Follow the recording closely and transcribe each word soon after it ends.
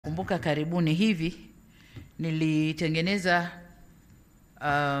mnakumbuka karibuni hivi nilitengeneza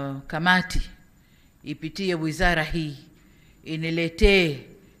kamati ipitie wizara hii, iniletee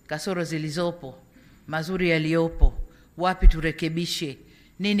kasoro zilizopo, mazuri yaliyopo, wapi turekebishe,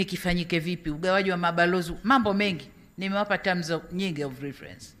 nini kifanyike vipi, ugawaji wa mabalozi, mambo mengi. Nimewapa terms nyingi of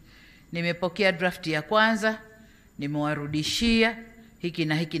reference. Nimepokea draft ya kwanza, nimewarudishia hiki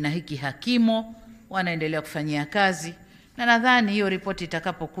na hiki na hiki, hakimo wanaendelea kufanyia kazi, na nadhani hiyo ripoti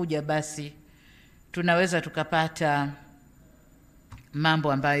itakapokuja basi tunaweza tukapata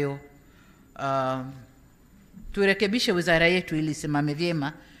mambo ambayo turekebishe wizara yetu ili simame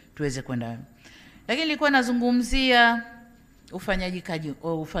tuweze kwenda. Lakini nilikuwa nazungumzia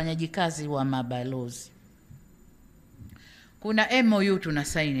ufanyaji kazi wa mabalozi. Kuna MOU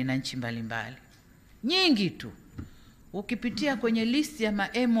tunasaini na nchi mbalimbali nyingi tu. Ukipitia kwenye list ya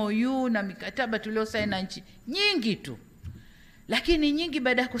MOU na mikataba tuliosaini na nchi nyingi tu, lakini nyingi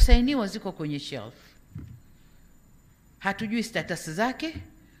baada ya kusainiwa ziko kwenye shelf. Hatujui status zake,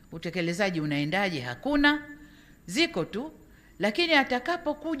 utekelezaji unaendaje, hakuna, ziko tu. Lakini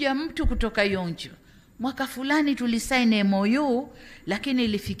atakapokuja mtu kutoka hiyo nchi, mwaka fulani tulisaini MOU lakini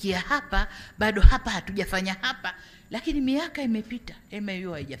ilifikia hapa, bado hapa hatujafanya hapa, lakini miaka imepita,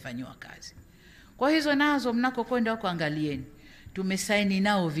 MOU haijafanywa kazi. Kwa hizo nazo mnakokwenda huko angalieni, tumesaini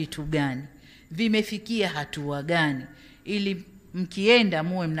nao vitu gani, vimefikia hatua gani, ili mkienda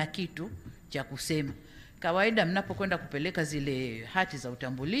muwe mna kitu cha kusema. Kawaida mnapokwenda kupeleka zile hati za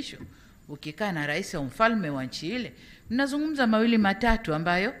utambulisho, ukikaa na rais au mfalme wa nchi ile, mnazungumza mawili matatu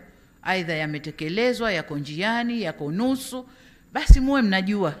ambayo aidha yametekelezwa, yako njiani, yako nusu, basi muwe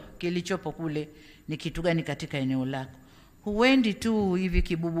mnajua kilichopo kule ni kitu gani katika eneo lako. Huendi tu hivi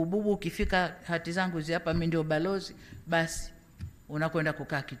kibubububu, ukifika hati zangu hizi hapa mimi ndio balozi, basi unakwenda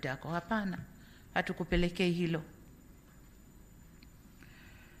kukaa kitako. Hapana, hatukupelekei hilo.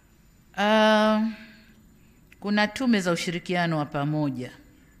 Kuna tume za ushirikiano wa pamoja,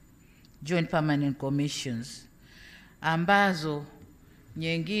 Joint Permanent Commissions, ambazo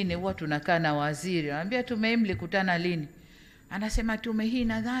nyingine huwa tunakaa na waziri, anambia tume hii mlikutana lini? Anasema tume hii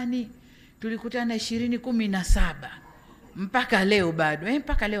nadhani tulikutana 2017 mpaka leo bado.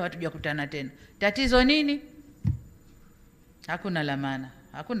 Mpaka leo hatujakutana tena. Tatizo nini? Hakuna la maana,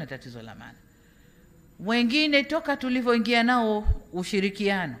 hakuna tatizo la maana. Wengine toka tulivyoingia nao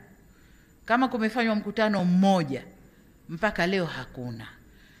ushirikiano, kama kumefanywa mkutano mmoja, mpaka leo hakuna.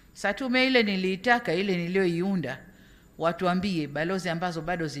 Sasa tume ile niliitaka, ile nilioiunda, watuambie balozi ambazo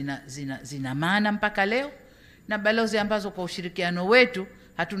bado zina maana mpaka leo, na balozi ambazo kwa ushirikiano wetu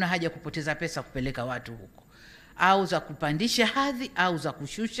hatuna haja kupoteza pesa kupeleka watu huko, au za kupandisha hadhi au za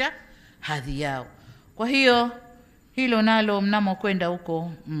kushusha hadhi yao. Kwa hiyo hilo nalo mnamokwenda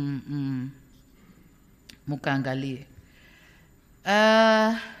huko mkaangalie.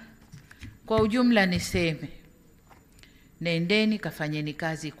 Kwa ujumla niseme, nendeni kafanyeni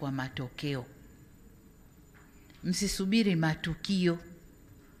kazi kwa matokeo. Msisubiri matukio.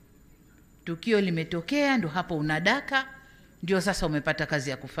 Tukio limetokea ndo hapo unadaka, ndio sasa umepata kazi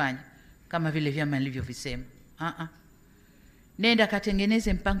ya kufanya, kama vile vyama nilivyovisema. Nenda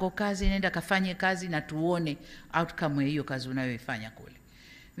katengeneze mpango kazi, nenda kafanye kazi na tuone outcome ya hiyo kazi unayoifanya kule.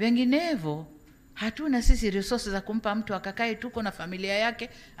 Vinginevyo hatuna sisi resources za kumpa mtu akakae tuko na familia yake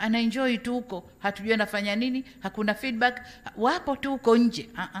ana enjoy tuko, hatujui anafanya nini, hakuna feedback, wapo tu uko nje.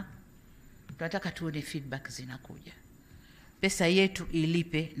 Tunataka tuone feedback zinakuja, pesa yetu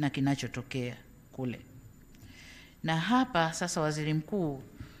ilipe na kinachotokea kule. Na hapa sasa, waziri mkuu,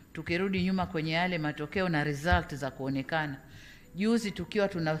 tukirudi nyuma kwenye yale matokeo na result za kuonekana, juzi tukiwa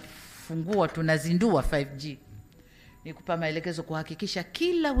tunazindua 5G, nikupa maelekezo kuhakikisha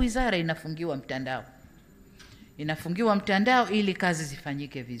kila wizara inafungiwa mtandao ili kazi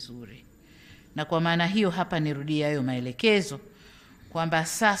zifanyike vizuri. Na kwa maana hiyo hapa nirudia hayo maelekezo kwamba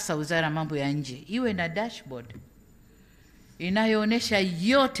sasa wizara mambo ya nje iwe na dashboard inayoonesha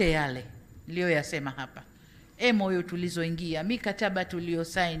yote yale niliyoyasema hapa, MOU tulizoingia, mikataba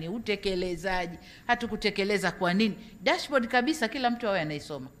tuliosaini, utekelezaji, hatukutekeleza kwa nini, dashboard kabisa, kila mtu awe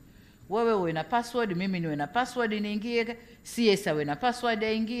anaisoma. Wewe uwe na password, mimi niwe na password niingie, CS awe na password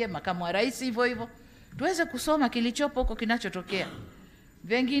aingie, makamu wa rais hivyo hivyo, tuweze kusoma kilichopo huko kinachotokea.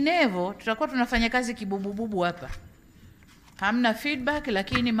 Vinginevyo tutakuwa tunafanya kazi kibubububu hapa, hamna feedback,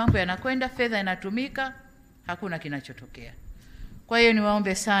 lakini mambo yanakwenda, fedha inatumika, hakuna kinachotokea. Kwa hiyo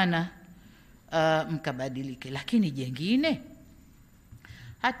niwaombe sana mkabadilike. Lakini jengine,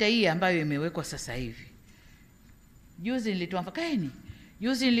 hata hii ambayo imewekwa sasa hivi,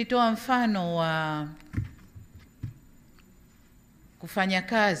 juzi nilitoa mfano wa kufanya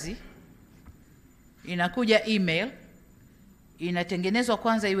kazi, inakuja email inatengenezwa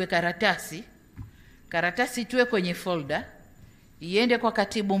kwanza iwe karatasi. Karatasi tuwe kwenye folder, iende kwa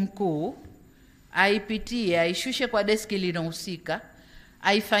katibu mkuu, aipitie, aishushe kwa deski linohusika,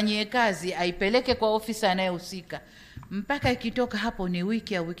 aifanyie kazi, aipeleke kwa ofisa anayehusika. Mpaka ikitoka hapo ni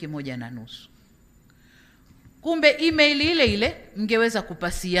wiki au wiki moja na nusu. Kumbe email ile ile mngeweza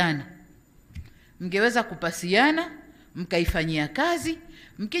kupasiana. Mngeweza kupasiana, mkaifanyia kazi,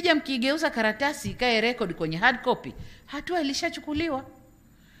 mkija mkigeuza karatasi ikae record kwenye hard copy, hatua ilishachukuliwa.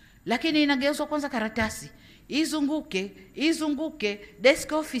 Lakini inageuzwa kwanza karatasi, izunguke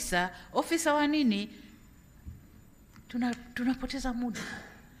desk officer wa nini, tunapoteza muda.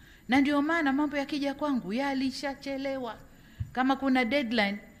 Na ndio maana mambo yakija kwangu yalishachelewa. Kama kuna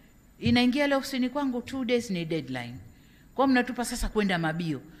deadline inaingia leo ofisini kwangu 2 days ni deadline. Kwa mnatupa sasa kwenda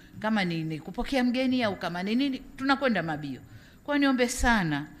mabio. Kama ni kupokea mgeni au kama ni nini, tunakwenda mabio. Kwa niombe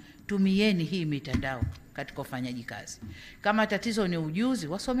sana tumieni hii mitandao katika ufanyaji kazi. Kama tatizo ni ujuzi,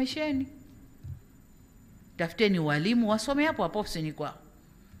 wasomesheni. Tafuteni walimu wasome hapo hapo ofisini kwao.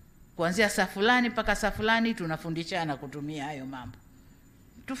 Kuanzia saa fulani mpaka saa fulani tunafundishana kutumia hayo mambo.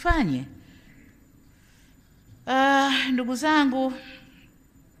 Tufanye. Ndugu zangu,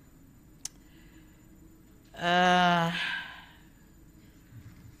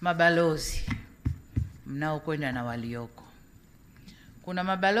 mabalozi mnaokwenda na walioko. Kuna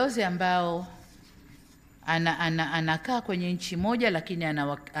mabalozi ambao anakaa kwenye nchi moja lakini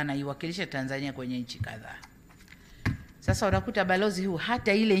anaiwakilisha Tanzania kwenye nchi kadhaa. Sasa unakuta balozi huu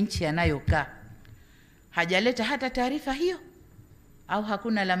hata ile nchi anayokaa hajaleta hata taarifa hiyo, au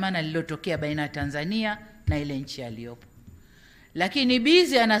hakuna lamana lililotokea baina ya Tanzania na ile nchi aliyopo. Lakini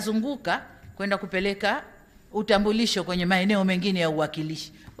bizi anazunguka kwenda kupeleka utambulisho kwenye maeneo mengine ya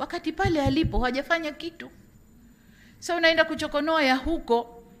uwakilishi, wakati pale alipo hajafanya kitu. Sasa unaenda kuchokonoa ya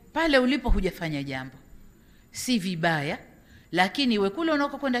huko, pale ulipo hujafanya jambo. Si vibaya, lakini we kule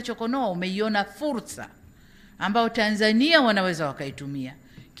unakokwenda chokonoa umeiona fursa ambao Tanzania wanaweza wakaitumia.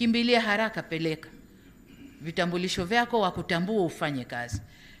 Kimbilia haraka, peleka vitambulisho vyako, wakutambua ufanye kazi.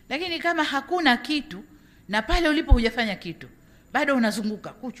 Lakini kama hakuna kitu na pale ulipo hujafanya kitu, bado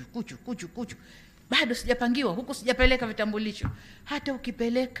unazunguka kuchu, bado sijapangiwa huku, sijapeleka vitambulisho. Hata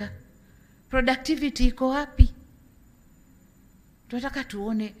ukipeleka, productivity iko wapi? Tunataka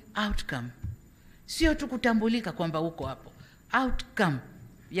tuone outcome, sio tu kutambulika kwamba uko hapo. Outcome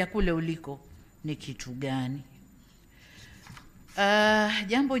ya kule uliko ni kitu gani?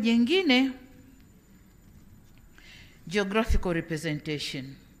 Jambo jingine, geographical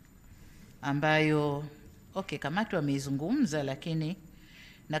representation, ambayo kamati wameizungumza, lakini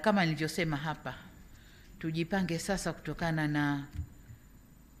na kama nilivyosema hapa, tujipange sasa kutokana na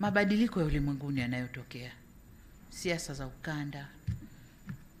mabadiliko ya ulimwenguni yanayotokea. Siasa za ukanda,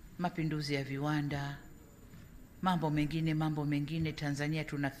 mapinduzi ya viwanda, mambo mengine. Tanzania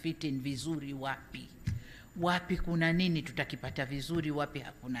tuna fit in vizuri wapi kuna nini tutakipata vizuri, wapi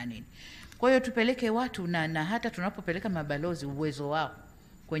hakuna nini. Kwa hiyo tupeleke watu na hata tunapopeleka mabalozi uwezo wao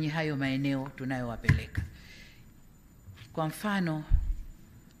kwenye hayo maeneo tunayowapeleka. Kwa mfano,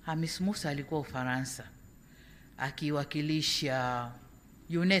 Hamis Musa alikuwa Ufaransa akiwakilisha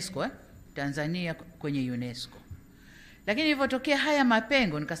UNESCO, Tanzania kwenye UNESCO. Lakini ilipotokea haya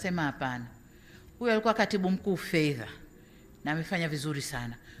mapengo nikasema hapana. Huyo alikuwa katibu mkuu fedha na amefanya vizuri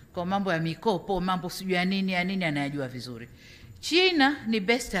sana. Kwa mambo ya mikopo, mambo sijui ya nini anayajua vizuri. China ni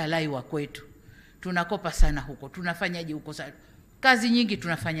best ally wa kwetu. Tunakopa sana huko, tunafanyaje huko sana. Kazi nyingi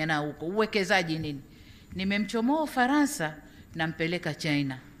tunafanya na huko, uwekezaji nini. Nimemchomoa Ufaransa na mpeleka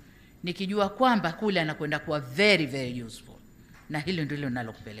China, nikijua kwamba kule anakwenda kuwa very very useful, na hilo ndilo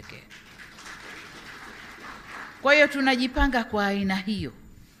nalokupelekea. Kwa hiyo tunajipanga kwa aina hiyo.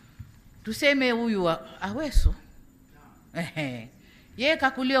 Tuseme huyu Aweso, yeye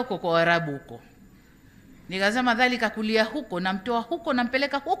kakulia huko kwa Waarabu huko. Nikasema dhali kakulia huko, namtoa huko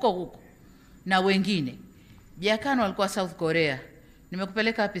nampeleka huko. Na wengine. Jakano alikuwa South Korea.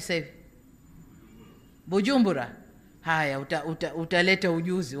 Nimekupeleka wapi sasa hivi? Bujumbura. Haya, utaleta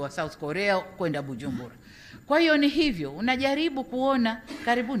ujuzi wa South Korea kwenda Bujumbura. Kwa hiyo ni hivyo, unajaribu kuona,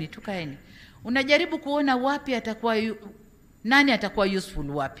 karibuni tukaeni. Unajaribu kuona wapi nani atakuwa useful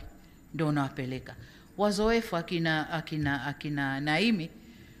wapi, ndio unawapeleka. Wazoefu akina Naimi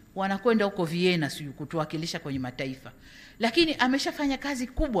wanakwenda huko Vienna siju kutuwakilisha kwenye mataifa. Lakini ameshafanya kazi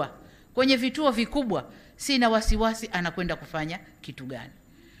kubwa kwenye vituo vikubwa, sina wasiwasi anakwenda kufanya kitu gani.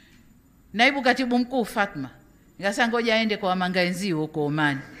 Naibu katibu mkuu Fatma, nikasema ngoja aende kwa Mangaenzi huko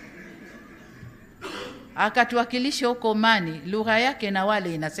Omani. Akatuwakilisha huko Omani, lugha yake na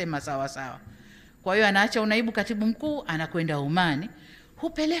wale inasema sawa. Kwa hiyo anaacha unaibu katibu mkuu anakwenda Omani.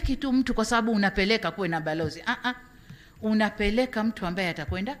 Hupeleki tu mtu kwa sababu unapeleka kuwe na balozi. unapeleka mtu ambaye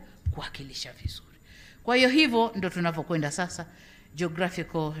atakwenda kuwakilisha vizuri. Kwa hiyo hivyo ndo tunavyokwenda sasa,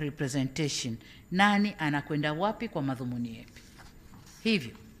 geographical representation. Nani anakwenda wapi kwa madhumuni yapi?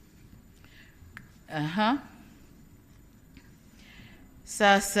 Hivyo.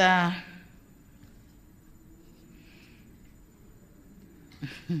 Sasa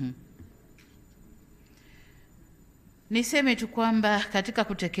niseme tu kwamba katika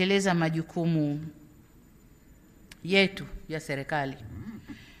kutekeleza majukumu yetu ya serikali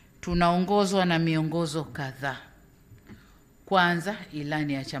tunaongozwa na miongozo kadhaa. Kwanza,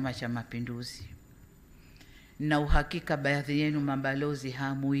 ilani ya Chama cha Mapinduzi, na uhakika baadhi yenu mabalozi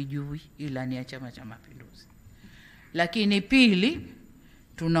hamuijui ilani ya Chama cha Mapinduzi. Lakini pili,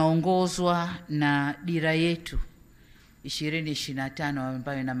 tunaongozwa na dira yetu 2025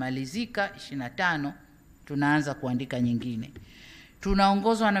 ambayo inamalizika 25, tunaanza kuandika nyingine.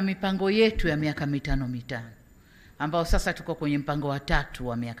 Tunaongozwa na mipango yetu ya miaka mitano ambao sasa tuko kwenye mpango wa 3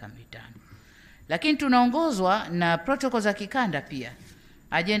 wa miaka mitano. Lakini tunaongozwa na protocol za kikanda pia,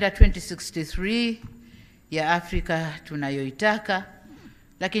 Agenda 2063 ya Afrika tunayoitaka,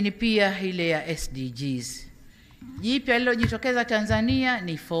 lakini pia ile ya SDGs. Jipya lililojitokeza Tanzania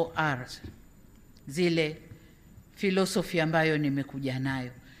ni 4Rs, zile philosophy ambayo nimekuja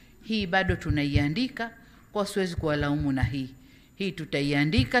nayo. Hii bado tunaiandika, kwa siwezi kuwalaumu na hii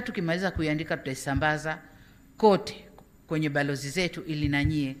tutaiandika. Tukimaliza kuiandika tutaisambaza kote kwenye balozi zetu ili na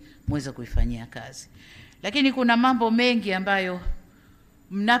nyie muweze kuifanyia kazi. Lakini kuna mambo mengi ambayo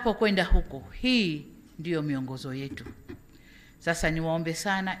mnapokwenda huko, hii ndiyo miongozo yetu. Sasa niwaombe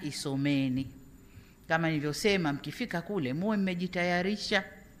sana, isomeni. Kama nilivyosema, mkifika kule muwe mmejitayarisha.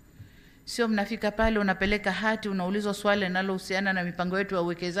 Sio mnafika pale unapeleka hati, unaulizwa swali linalohusiana na mipango yetu ya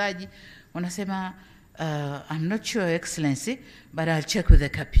uwekezaji, unasema I'm not sure excellency but I'll check with the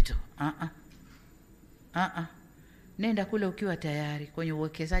capital. Nenda kule ukiwa tayari. Kwenye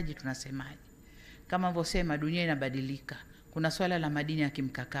uwekezaji tunasemaje? Kama nilivyosema, dunia inabadilika. Kuna swala la madini ya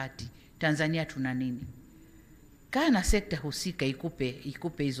kimkakati. Tanzania tuna nini? Kana sekta husika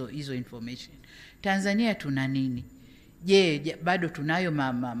ikupe hizo information. Tanzania tuna nini? Je, bado tunayo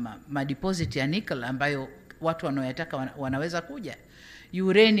deposit ya nickel ambayo watu wanaoyataka wanaweza kuja?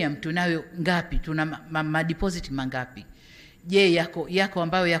 Uranium tunayo ngapi? Tuna deposit mangapi? Je, yako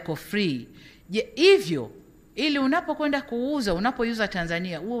ambayo yako free? Je, hivyo ili unapokwenda kuuza, unapoiuza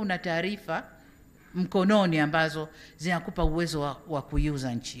Tanzania, uwe una taarifa mkononi ambazo zinakupa uwezo wa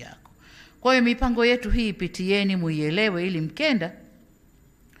kuiuza nchi yako. Kwa hiyo mipango yetu hii pitieni, muielewe, ili mkenda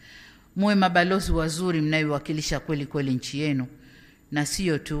muwe mabalozi wazuri mnayowakilisha kweli kweli nchi yenu, na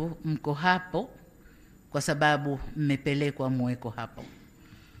sio tu mko hapo kwa sababu mmepelekwa muweko hapo.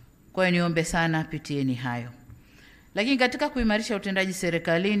 Kwa hiyo niombe sana, pitieni hayo. Lakini katika kuimarisha utendaji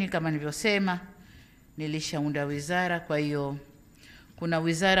serikalini, kama nilivyosema, nilishaunda wizara. Kwa hiyo kuna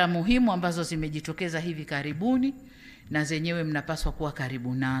wizara muhimu ambazo zimejitokeza hivi karibuni na zenyewe mnapaswa kuwa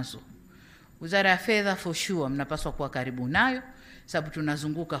karibu nazo. Wizara ya Fedha for sure mnapaswa kuwa karibu nayo, sababu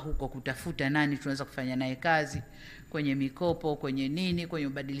tunazunguka huko kutafuta nani tunaweza kufanya naye kazi kwenye mikopo, kwenye nini, kwenye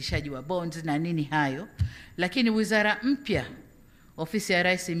ubadilishaji wa bonds na nini hayo. Lakini wizara mpya, ofisi ya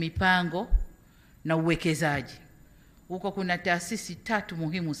Rais, mipango na uwekezaji, huko kuna taasisi 3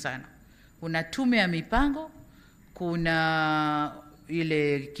 muhimu sana. Kuna tume ya mipango, kuna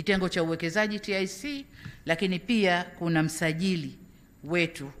ile kitengo cha uwekezaji TIC, lakini pia kuna msajili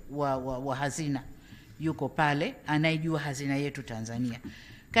wetu wa hazina yuko pale, anayejua hazina yetu Tanzania.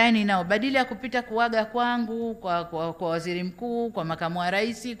 Kaeni nao, badala ya kupita kuaga kwangu kwa waziri mkuu, kwa makamu wa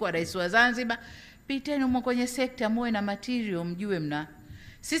rais, kwa rais wa Zanzibar, piteni mwa kwenye sekta, muwe na material, mjue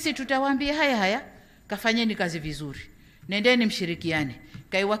sisi tutawaambia haya, kafanyeni kazi vizuri. Nendeni mshirikiane,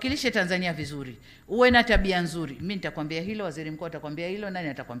 kaiwakilishe Tanzania vizuri, uwe na tabia nzuri. Mimi nitakwambia hilo, waziri mkuu atakwambia hilo, nani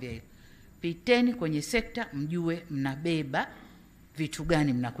atakwambia hilo. Piteni kwenye sekta, mjue mnabeba vitu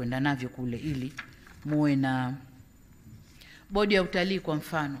gani mnakwenda navyo kule, ili muwe na bodi ya utalii. Kwa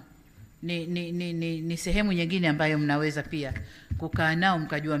mfano ni sehemu nyingine ambayo mnaweza pia kukaa nao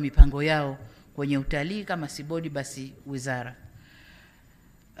mkajua mipango yao kwenye utalii. Kama si bodi, basi wizara.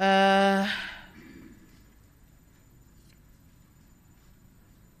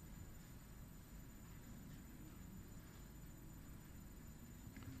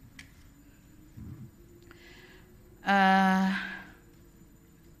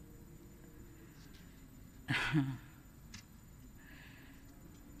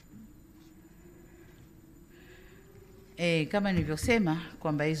 Kama nilivyosema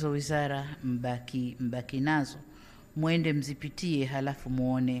kwamba hizo wizara mbaki nazo, muende mzipitie, halafu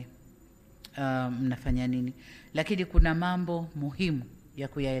muone mnafanya nini. Lakini kuna mambo muhimu ya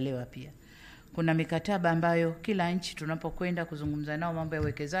kuyaelewa pia. kuna mikataba ambayo kila nchi tunapokwenda kuzungumza nao mambo ya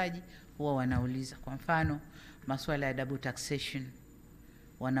uwekezaji huwa wanauliza. Kwa mfano, masuala ya double taxation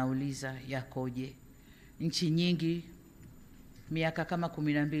wanauliza yakoje. Nchi nyingi miaka kama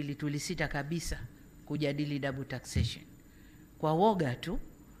 12 tulisita kabisa kujadili double taxation. Kwa woga tu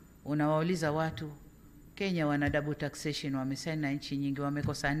unawauliza watu, Kenya wana double taxation, wamesaini na nchi nyingi,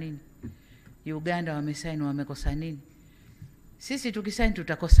 wamekosa nini? Uganda wamesaini, wamekosa nini? Sisi tukisaini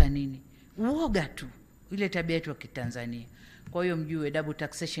tutakosa nini? Uoga tu, ile tabia yetu ya Kitanzania. Kwa hiyo mjue double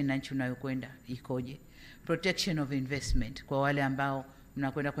taxation na nchi unayokwenda ikoje. Protection of investment kwa wale ambao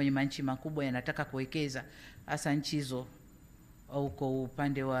mnakwenda kwenye manchi makubwa yanataka kuwekeza, hasa nchi hizo huko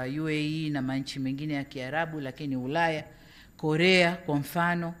upande wa UAE na manchi mengine ya Kiarabu, lakini Ulaya, Korea kwa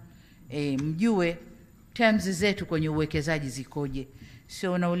mfano, mjue terms zetu kwenye uwekezaji zikoje.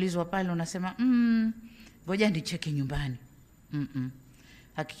 Sio unaulizwa pale unasema ngoja nicheke nyumbani.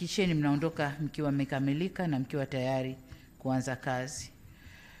 Hakikisheni mnaondoka mkiwa mmekamilika na mkiwa tayari kuanza kazi.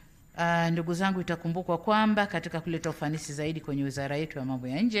 Ndugu zangu, itakumbukwa kwamba katika kuleta ufanisi zaidi kwenye wizara yetu ya mambo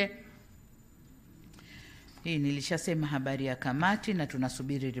ya nje, hii nilishasema habari ya kamati na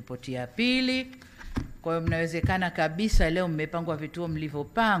tunasubiri ripoti ya pili. Kwa hiyo mnawezekana kabisa leo mmepangwa vituo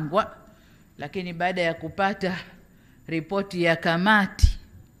mlivyopangwa, lakini baada ya kupata ripoti ya kamati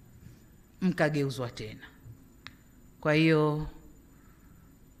mkageuzwa tena. Kwa hiyo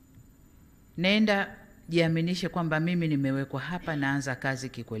nenda jiaminishe kwamba mimi nimewekwa hapa naanza kazi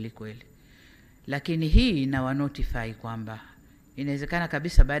kikweli kweli. Lakini hii na wa notify kwamba inawezekana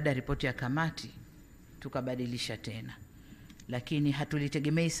kabisa baada ya ripoti ya kamati tukabadilisha tena. Lakini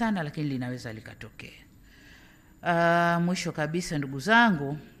hatulitegemei sana, lakini linaweza likatokea. Mwisho kabisa ndugu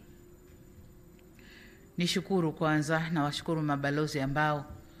zangu, nishukuru kwanza na washukuru mabalozi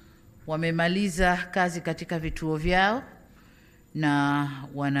ambao wamemaliza kazi katika vituo vyao na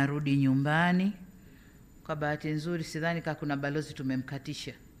wanarudi nyumbani. Kwa bahati nzuri sidhani kama kuna balozi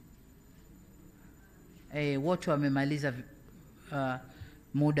tumemkatisha. Wote wamemaliza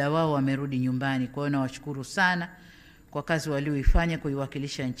muda wao, wamerudi nyumbani. Kwa hiyo nawashukuru sana kwa kazi walioifanya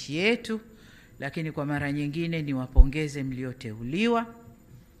kuiwakilisha nchi yetu. Lakini kwa mara nyingine niwapongeze mlioteuliwa.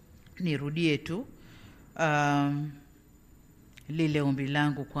 Nirudie tu lile ombi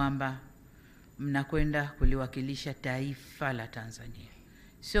langu kwamba mnakwenda kuliwakilisha taifa la Tanzania.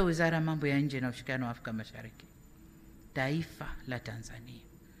 Sio Wizara ya Mambo ya Nje na Ushirikiano wa Afrika Mashariki. Taifa la Tanzania.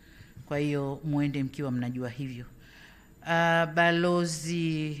 Kwa hiyo muende mkiwa mnajua hivyo.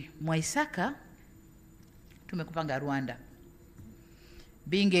 Balozi Mwaisaka tumekupanga Rwanda.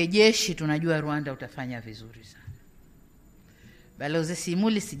 Binge jeshi tunajua Rwanda utafanya vizuri sana. Balozi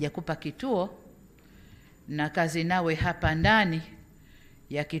Simuli sijakupa kituo na kazi nawe hapa ndani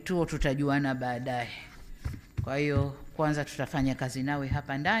ya kituo tutajuana baadaye. Kwa hiyo kwanza tutafanya kazi nawe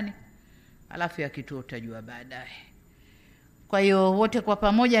hapa ndani, alafu ya kituo tutajua baadaye. Kwa hiyo wote kwa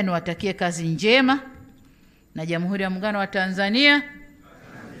pamoja niwatakie kazi njema na Jamhuri ya Muungano wa Tanzania.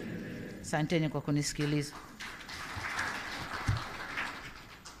 Asanteni kwa kunisikiliza.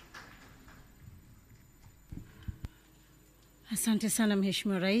 Asante sana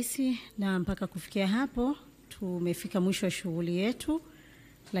Mheshimiwa Rais, na mpaka kufikia hapo tumefika mwisho wa shughuli yetu,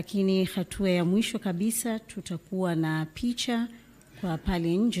 lakini hatua ya mwisho kabisa tutakuwa na picha kwa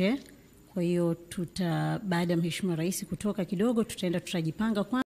pale nje. Kwa hiyo baada ya Mheshimiwa Rais kutoka kidogo, tutajipanga kwa